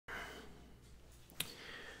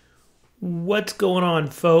What's going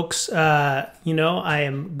on, folks? I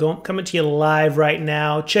am coming to you live right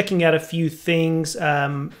now, checking out a few things.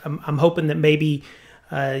 I'm hoping that maybe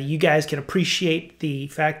you guys can appreciate the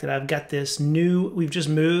fact that I've got this we've just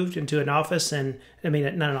moved into an office, and I mean,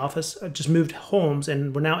 not an office, I just moved homes,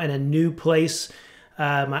 and we're now in a new place.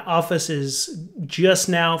 My office is just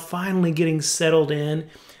now finally getting settled in.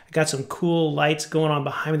 I got some cool lights going on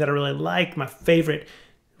behind me that I really like. My favorite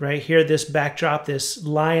right here, this backdrop, this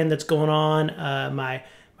lion that's going on, my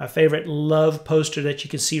favorite love poster that you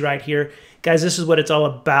can see right here. Guys, this is what it's all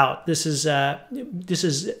about. This is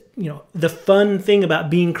the fun thing about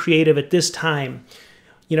being creative at this time.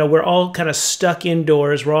 We're all kind of stuck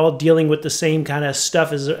indoors. We're all dealing with the same kind of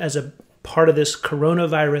stuff as a part of this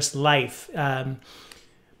coronavirus life.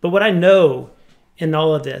 But what I know in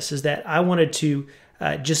all of this is that I wanted to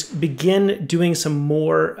just begin doing some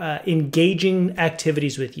more engaging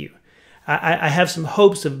activities with you. I have some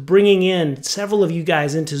hopes of bringing in several of you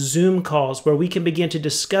guys into Zoom calls where we can begin to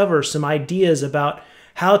discover some ideas about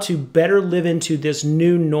how to better live into this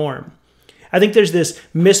new norm. I think there's this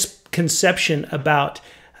misconception about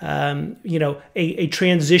a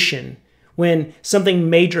transition when something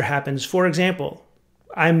major happens. For example,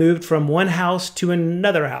 I moved from one house to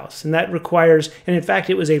another house, and that requires, and in fact,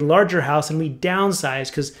 it was a larger house, and we downsized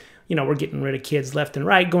because, we're getting rid of kids left and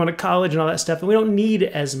right, going to college and all that stuff, and we don't need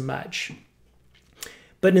as much.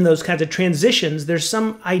 But in those kinds of transitions, there's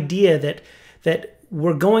some idea that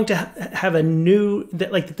we're going to have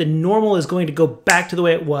that the normal is going to go back to the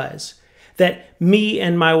way it was. That me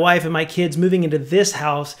and my wife and my kids moving into this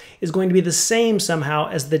house is going to be the same somehow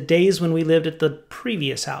as the days when we lived at the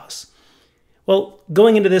previous house. Well,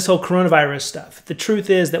 going into this whole coronavirus stuff, the truth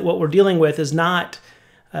is that what we're dealing with is not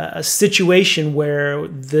a situation where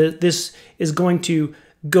this is going to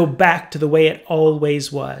go back to the way it always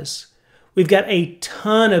was. We've got a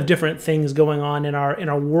ton of different things going on in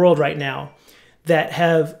our world right now that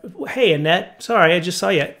have, hey, Annette, sorry, I just saw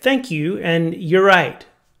you. Thank you, and you're right.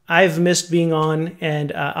 I've missed being on,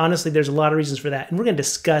 and honestly, there's a lot of reasons for that, and we're going to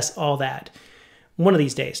discuss all that one of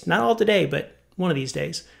these days. Not all today, but one of these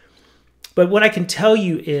days. But what I can tell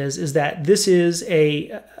you is that this is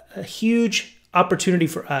a huge opportunity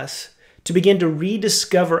for us to begin to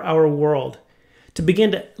rediscover our world, to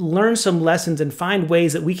begin to learn some lessons and find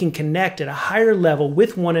ways that we can connect at a higher level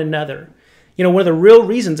with one another. One of the real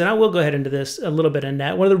reasons, and I will go ahead into this a little bit,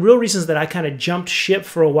 Annette, one of the real reasons that I kind of jumped ship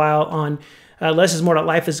for a while on Less is More to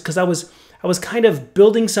Life is because I was kind of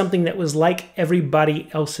building something that was like everybody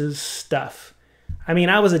else's stuff. I mean,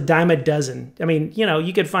 I was a dime a dozen. I mean,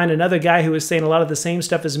 you could find another guy who was saying a lot of the same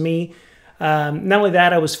stuff as me. Not only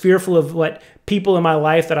that, I was fearful of what people in my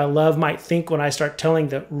life that I love might think when I start telling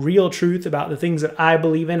the real truth about the things that I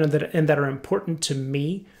believe in and that are important to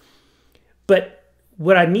me. But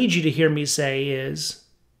what I need you to hear me say is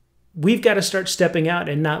we've got to start stepping out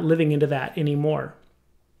and not living into that anymore.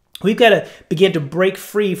 We've got to begin to break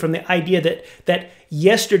free from the idea that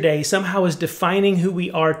yesterday somehow is defining who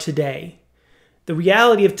we are today. The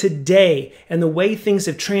reality of today and the way things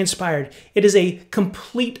have transpired, it is a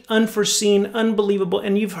complete, unforeseen, unbelievable,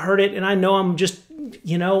 and you've heard it, and I know I'm just,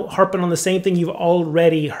 harping on the same thing you've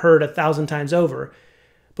already heard 1,000 times over.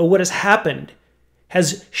 But what has happened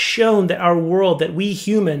has shown that our world, that we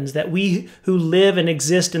humans, that we who live and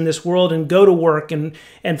exist in this world and go to work and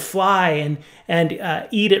fly and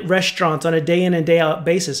eat at restaurants on a day in and day out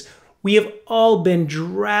basis, we have all been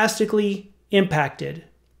drastically impacted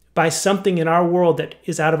by something in our world that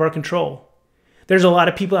is out of our control. There's a lot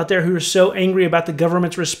of people out there who are so angry about the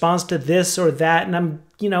government's response to this or that, and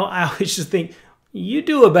I always just think, you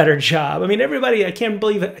do a better job. I mean, everybody, I can't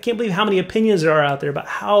believe how many opinions there are out there about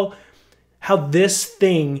how this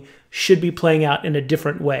thing should be playing out in a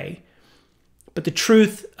different way. But the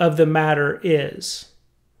truth of the matter is,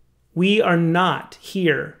 we are not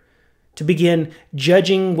here to begin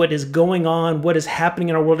judging what is going on, what is happening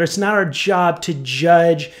in our world. It's not our job to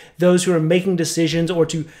judge those who are making decisions or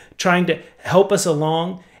to trying to help us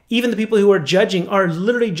along. Even the people who are judging are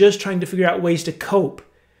literally just trying to figure out ways to cope.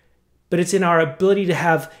 But it's in our ability to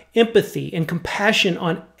have empathy and compassion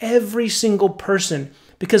on every single person,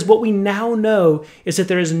 because what we now know is that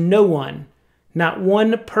there is no one, not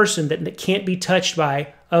one person that can't be touched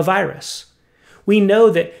by a virus. We know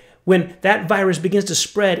that when that virus begins to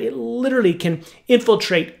spread, it literally can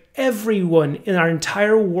infiltrate everyone in our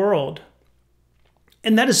entire world.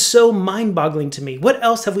 And that is so mind-boggling to me. What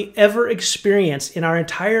else have we ever experienced in our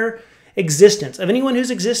entire existence? Of anyone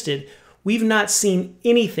who's existed, we've not seen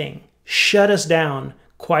anything shut us down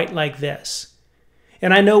quite like this.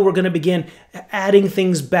 And I know we're going to begin adding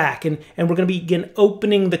things back, and we're going to begin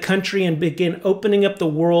opening the country and begin opening up the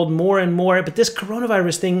world more and more. But this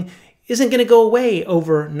coronavirus thing isn't going to go away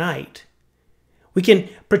overnight. We can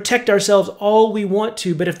protect ourselves all we want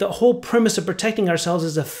to, but if the whole premise of protecting ourselves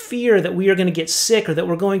is a fear that we are going to get sick or that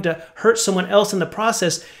we're going to hurt someone else in the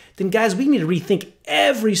process, then guys, we need to rethink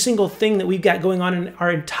every single thing that we've got going on in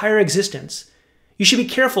our entire existence. You should be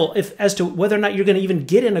careful as to whether or not you're going to even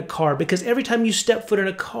get in a car, because every time you step foot in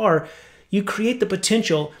a car, you create the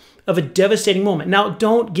potential of a devastating moment. Now,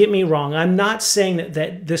 don't get me wrong. I'm not saying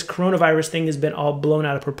that this coronavirus thing has been all blown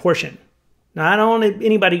out of proportion. Now, I don't want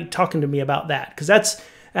anybody talking to me about that, because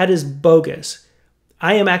that is bogus.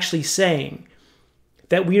 I am actually saying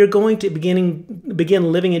that we are going to begin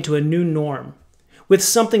living into a new norm with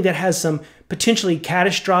something that has some potentially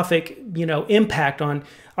catastrophic, impact on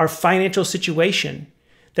our financial situation,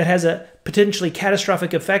 that has a potentially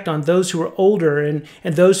catastrophic effect on those who are older and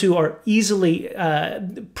those who are easily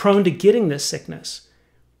prone to getting this sickness.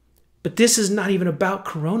 But this is not even about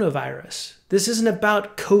coronavirus. This isn't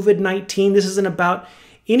about COVID-19. This isn't about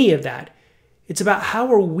any of that. It's about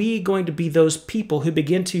how are we going to be those people who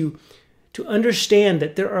begin to understand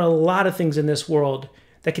that there are a lot of things in this world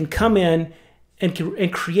that can come in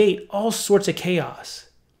and create all sorts of chaos.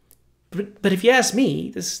 But if you ask me,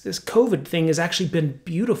 this COVID thing has actually been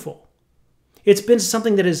beautiful. It's been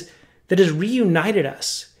something that has reunited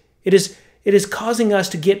us. It is causing us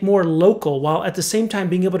to get more local while at the same time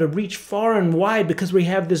being able to reach far and wide, because we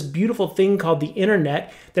have this beautiful thing called the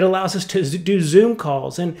internet that allows us to do Zoom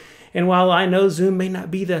calls. And while I know Zoom may not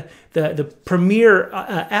be the premier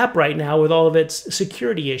app right now with all of its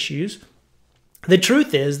security issues, the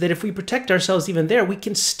truth is that if we protect ourselves even there, we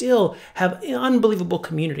can still have an unbelievable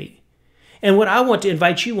community. And what I want to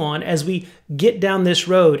invite you on as we get down this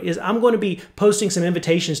road is I'm going to be posting some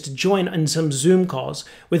invitations to join in some Zoom calls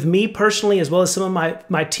with me personally, as well as some of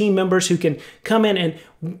my team members who can come in, and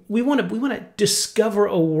we want to discover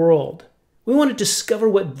a world. We want to discover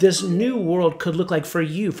what this new world could look like for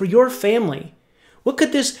you, for your family. What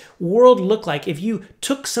could this world look like if you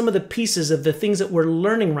took some of the pieces of the things that we're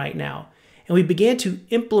learning right now and we began to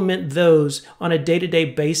implement those on a day-to-day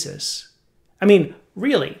basis? I mean,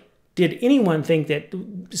 really, did anyone think that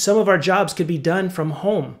some of our jobs could be done from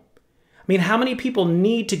home? I mean, how many people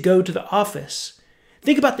need to go to the office?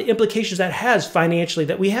 Think about the implications that has financially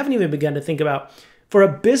that we haven't even begun to think about for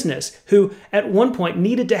a business who at one point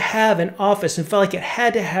needed to have an office and felt like it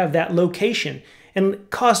had to have that location and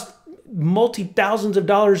cost multi-thousands of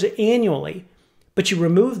dollars annually. But you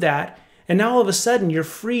remove that, and now all of a sudden you're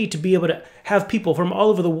free to be able to have people from all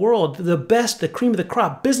over the world, the best, the cream of the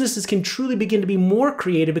crop. Businesses can truly begin to be more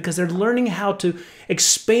creative because they're learning how to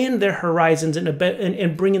expand their horizons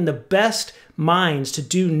and bring in the best minds to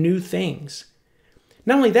do new things.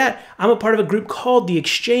 Not only that, I'm a part of a group called the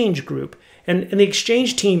Exchange Group. And the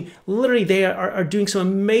Exchange team, literally, they are doing some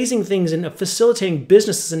amazing things in facilitating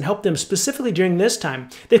businesses and help them specifically during this time.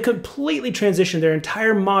 They've completely transitioned their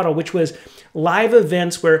entire model, which was live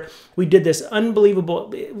events where we did this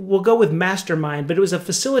unbelievable, we'll go with mastermind, but it was a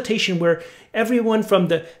facilitation where everyone from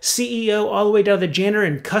the CEO all the way down to the janitor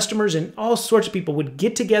and customers and all sorts of people would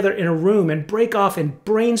get together in a room and break off and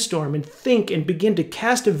brainstorm and think and begin to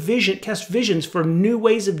cast visions for new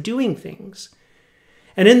ways of doing things.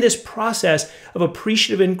 And in this process of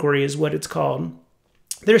appreciative inquiry is what it's called,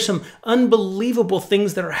 there's some unbelievable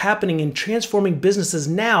things that are happening in transforming businesses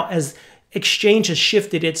now as Exchange has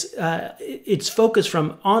shifted its focus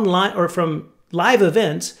from online or from live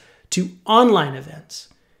events to online events.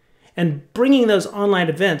 And bringing those online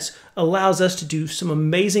events allows us to do some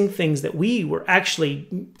amazing things that we were actually,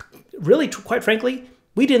 really, quite frankly,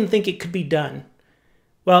 we didn't think it could be done.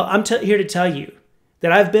 Well, I'm here to tell you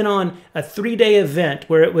that I've been on a 3-day event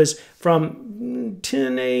where it was from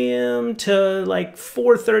 10 a.m. to like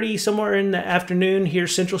 4:30, somewhere in the afternoon here,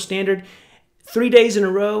 Central Standard, 3 days in a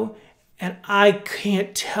row. And I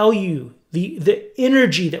can't tell you the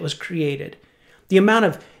energy that was created, the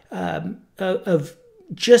amount of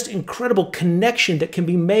just incredible connection that can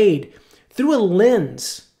be made through a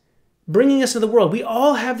lens, bringing us into the world. We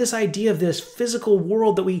all have this idea of this physical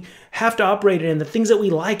world that we have to operate in, the things that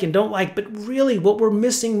we like and don't like. But really what we're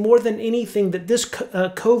missing more than anything that this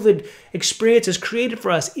COVID experience has created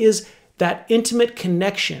for us is that intimate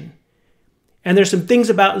connection. And there's some things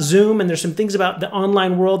about Zoom and there's some things about the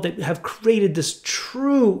online world that have created this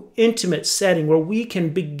true intimate setting where we can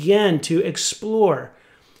begin to explore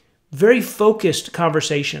very focused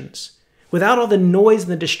conversations without all the noise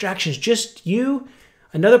and the distractions, just you,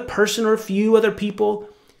 another person or a few other people,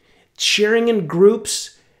 sharing in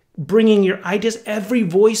groups, bringing your ideas, every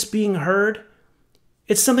voice being heard.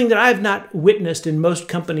 It's something that I've not witnessed in most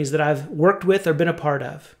companies that I've worked with or been a part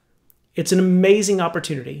of. It's an amazing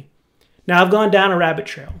opportunity. Now, I've gone down a rabbit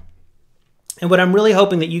trail. And what I'm really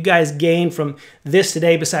hoping that you guys gain from this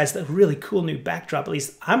today, besides the really cool new backdrop, at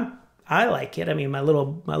least I like it. I mean, my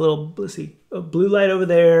little let's see, blue light over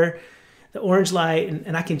there, the orange light,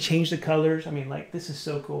 and I can change the colors. I mean, like, this is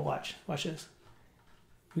so cool. Watch this.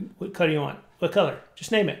 What color do you want? What color?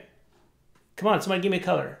 Just name it. Come on, somebody give me a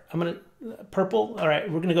color. Purple? All right,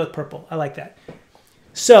 we're going to go with purple. I like that.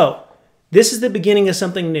 So this is the beginning of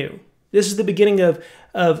something new. This is the beginning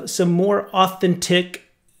of some more authentic,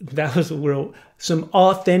 some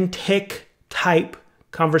authentic type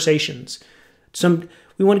conversations.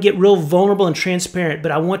 We want to get real vulnerable and transparent,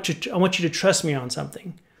 but I want you to trust me on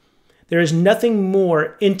something. There is nothing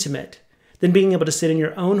more intimate than being able to sit in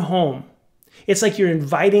your own home. It's like you're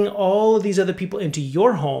inviting all of these other people into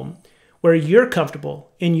your home where you're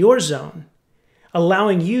comfortable in your zone,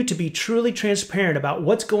 allowing you to be truly transparent about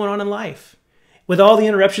what's going on in life. With all the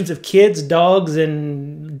interruptions of kids, dogs,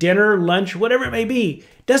 and dinner, lunch, whatever it may be,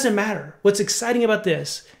 doesn't matter. What's exciting about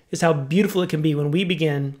this is how beautiful it can be when we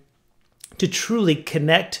begin to truly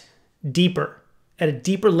connect deeper, at a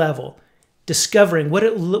deeper level, discovering what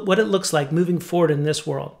it looks like moving forward in this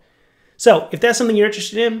world. So if that's something you're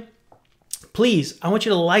interested in, please, I want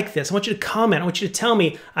you to like this. I want you to comment. I want you to tell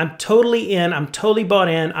me, I'm totally in, I'm totally bought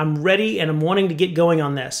in, I'm ready, and I'm wanting to get going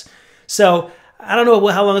on this. So I don't know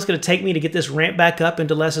how long it's going to take me to get this ramp back up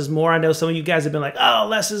into less is more. I know some of you guys have been like, oh,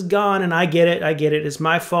 less is gone, and I get it. It's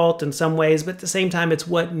my fault in some ways, but at the same time, it's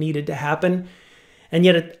what needed to happen. And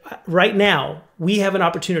yet, right now, we have an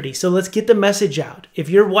opportunity. So let's get the message out. If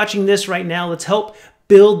you're watching this right now, let's help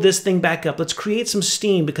build this thing back up. Let's create some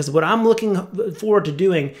steam, because what I'm looking forward to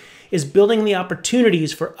doing is building the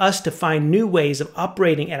opportunities for us to find new ways of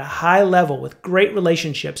operating at a high level with great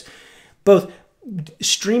relationships, both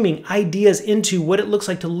streaming ideas into what it looks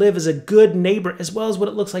like to live as a good neighbor, as well as what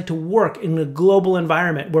it looks like to work in a global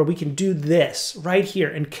environment where we can do this right here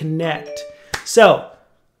and connect. So,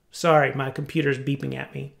 sorry, my computer's beeping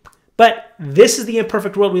at me. But this is the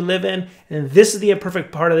imperfect world we live in, and this is the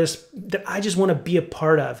imperfect part of this that I just want to be a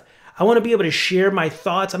part of. I want to be able to share my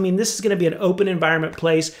thoughts. I mean, this is going to be an open environment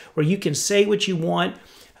place where you can say what you want.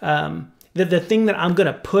 The thing that I'm going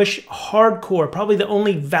to push hardcore, probably the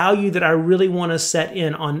only value that I really want to set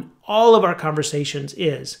in on all of our conversations,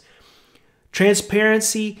 is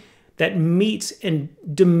transparency that meets and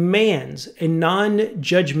demands a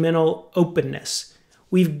non-judgmental openness.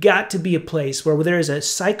 We've got to be a place where there is a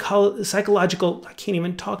psychological, I can't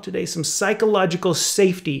even talk today, some psychological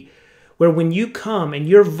safety where when you come and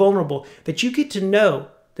you're vulnerable, that you get to know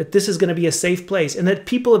that this is going to be a safe place and that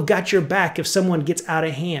people have got your back if someone gets out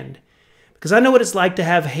of hand. Because I know what it's like to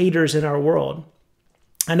have haters in our world.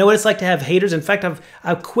 I know what it's like to have haters. In fact,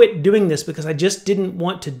 I've quit doing this because I just didn't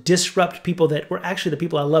want to disrupt people that were actually the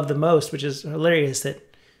people I love the most, which is hilarious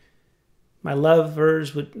that my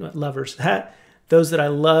those that I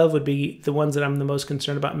love would be the ones that I'm the most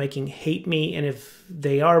concerned about making hate me. And if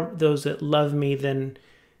they are those that love me, then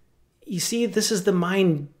you see, this is the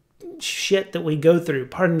mind shit that we go through.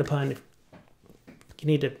 Pardon the pun. You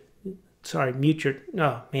need to, sorry, mute your,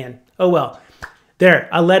 oh man. Oh well. There,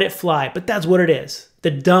 I let it fly. But that's what it is.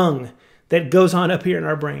 The dung that goes on up here in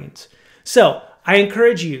our brains. So I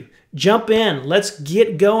encourage you, jump in. Let's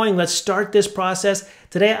get going. Let's start this process.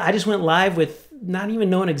 Today, I just went live with not even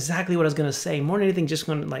knowing exactly what I was going to say. More than anything, just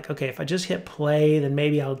going like, okay, if I just hit play, then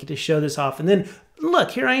maybe I'll get to show this off. And then look,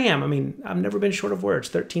 here I am. I mean, I've never been short of words,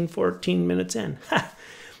 13, 14 minutes in.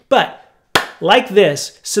 But like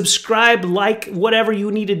this, subscribe, like whatever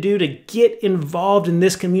you need to do to get involved in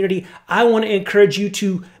this community. I want to encourage you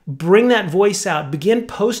to bring that voice out, begin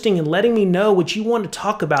posting and letting me know what you want to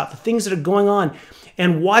talk about, the things that are going on,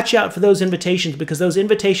 and watch out for those invitations, because those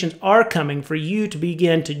invitations are coming for you to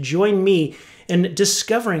begin to join me in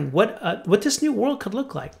discovering what this new world could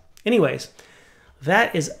look like. Anyways,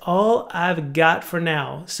 that is all I've got for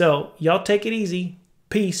now. So y'all take it easy.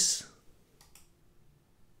 Peace.